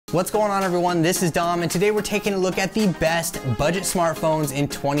What's going on, everyone? This is Dom, and today we're taking a look at the best budget smartphones in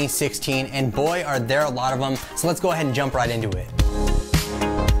 2016, and boy are there a lot of them. So let's go ahead and jump right into it.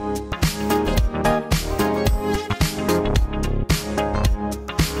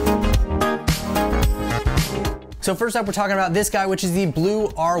 So first up, we're talking about this guy, which is the Blue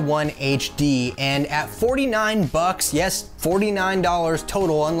R1 HD, and at 49 bucks, yes, $49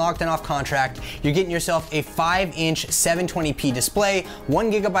 total, unlocked and off contract, you're getting yourself a 5-inch 720p display,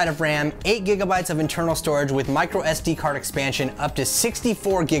 1 GB of RAM, 8 GB of internal storage with micro SD card expansion up to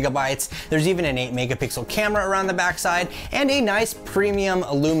 64 GB. There's even an 8 megapixel camera around the backside and a nice premium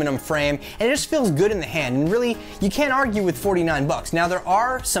aluminum frame, and it just feels good in the hand. And really, you can't argue with 49 bucks. Now there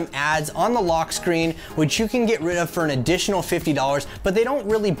are some ads on the lock screen which you can get rid of for an additional $50, but they don't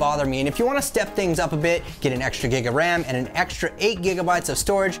really bother me. And if you want to step things up a bit, get an extra gig of RAM and an extra 8 GB of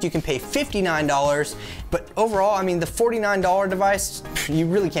storage, you can pay $59. But overall, I mean, the $49 device, you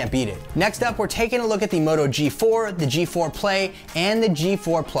really can't beat it. Next up, we're taking a look at the Moto G4, the G4 Play, and the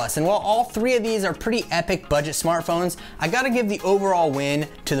G4 Plus. And while all three of these are pretty epic budget smartphones, I gotta give the overall win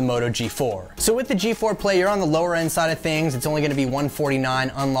to the Moto G4. So with the G4 Play, you're on the lower end side of things. It's only gonna be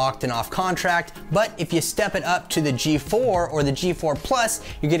 $149 unlocked and off contract. But if you step it up to the G4 or the G4 Plus,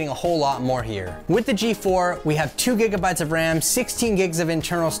 you're getting a whole lot more here. With the G4, we have 2 GB of RAM, 16 gigs of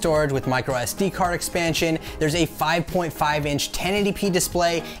internal storage with micro SD card expansion. There's a 5.5-inch 1080p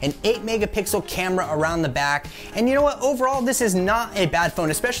display, an 8 megapixel camera around the back. And you know what? Overall, this is not a bad phone,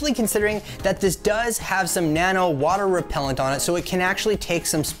 especially considering that this does have some nano water repellent on it, so it can actually take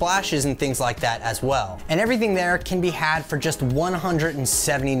some splashes and things like that as well. And everything there can be had for just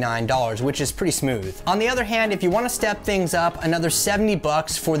 $179, which is pretty smooth. On the other hand, if you want to step things up another 70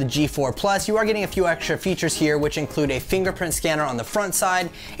 bucks for the G4 Plus, you are getting a few extra features here, which include a fingerprint scanner on the front side,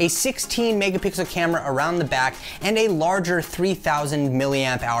 a 16 megapixel camera around the back, and a larger 3000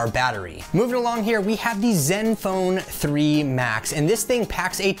 milliamp hour battery. Moving along here, we have the Zenfone 3 Max, and this thing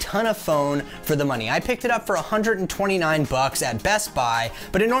packs a ton of phone for the money. I picked it up for 129 bucks at Best Buy,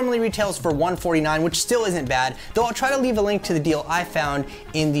 but it normally retails for 149, which still isn't bad, though I'll try to leave a link to the deal I found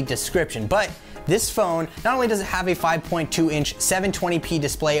in the description. But this phone, not only does it have a 5.2-inch 720p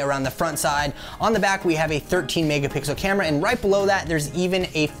display around the front side, on the back we have a 13 megapixel camera, and right below that there's even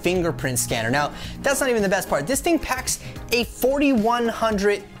a fingerprint scanner. Now, that's not even the best part. This thing packs a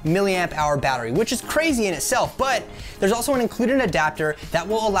 4100 milliamp hour battery, which is crazy in itself, but there's also an included adapter that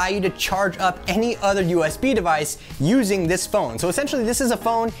will allow you to charge up any other USB device using this phone. So essentially this is a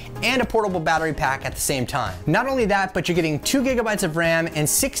phone and a portable battery pack at the same time. Not only that, but you're getting 2 GB of RAM and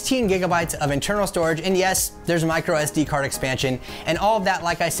 16 GB of internal storage, and yes, there's micro SD card expansion, and all of that,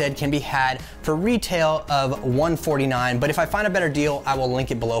 like I said, can be had for retail of $149, but if I find a better deal, I will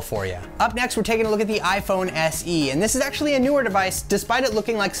link it below for you. Up next, we're taking a look at the iPhone SE, and this is actually a newer device despite it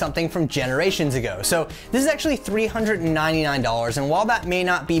looking like something from generations ago. So this is actually $399, and while that may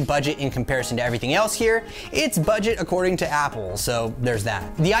not be budget in comparison to everything else here, it's budget according to Apple, so there's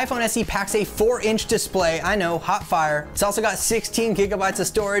that. The iPhone SE packs a 4-inch display, I know, hot fire. It's also got 16 GB of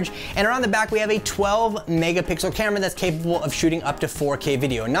storage, and around the back we have a 12 megapixel camera that's capable of shooting up to 4K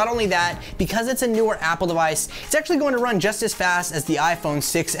video. Not only that, because it's a newer Apple device, it's actually going to run just as fast as the iPhone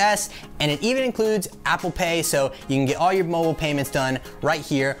 6s, and it even includes Apple Pay, so you can get all your mobile payments done right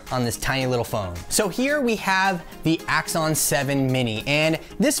here on this tiny little phone. So here we have the Axon 7 Mini, and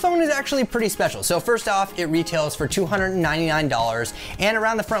this phone is actually pretty special. So first off, it retails for $299, and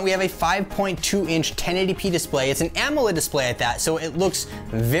around the front we have a 5.2-inch 1080p display. It's an AMOLED display at that, so it looks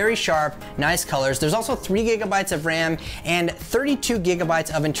very sharp, nice colors. There's also 3 GB of RAM and 32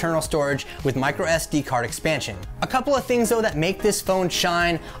 GB of internal storage with micro SD card expansion. A couple of things though that make this phone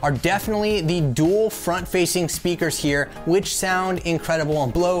shine are definitely the dual front-facing speakers here, which sound incredible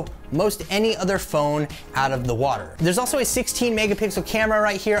and blow most any other phone out of the water. There's also a 16 megapixel camera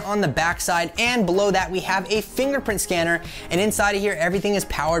right here on the back side, and below that we have a fingerprint scanner, and inside of here everything is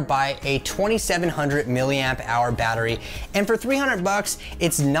powered by a 2700 milliamp hour battery. And for 300 bucks,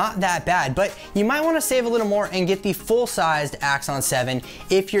 it's not that bad, but you might want to save a little more and get the full-sized Axon 7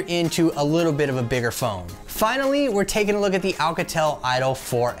 if you're into a little bit of a bigger phone. Finally, we're taking a look at the Alcatel Idol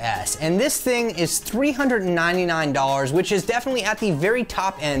 4S, and this thing is $399, which is definitely at the very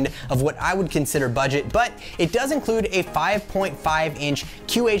top end of what I would consider budget, but it does include a 5.5-inch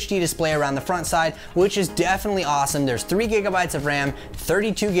QHD display around the front side, which is definitely awesome. There's 3 GB of RAM,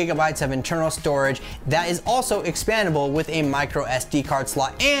 32 GB of internal storage that is also expandable with a micro SD card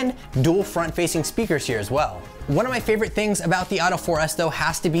slot, and dual front-facing speakers here as well. One of my favorite things about the Auto 4S though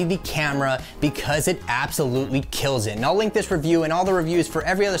has to be the camera, because it absolutely kills it. And I'll link this review and all the reviews for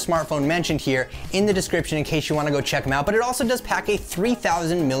every other smartphone mentioned here in the description in case you want to go check them out. But it also does pack a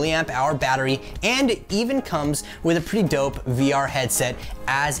 3000 milliamp hour battery, and it even comes with a pretty dope VR headset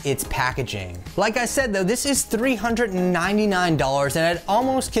as its packaging. Like I said though, this is $399, and I'd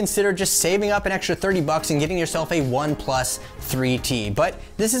almost consider just saving up an extra 30 bucks and getting yourself a OnePlus 3T, but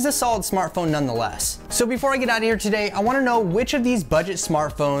this is a solid smartphone nonetheless. So before I get out of here today, I want to know which of these budget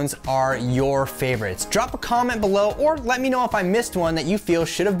smartphones are your favorites. Drop a comment below, or let me know if I missed one that you feel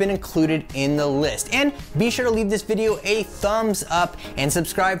should have been included in the list. And be sure to leave this video a thumbs up and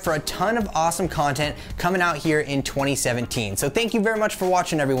subscribe for a ton of awesome content coming out here in 2017. So thank you very much for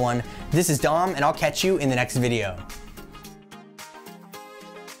watching, everyone. This is Dom, and I'll catch you in the next video.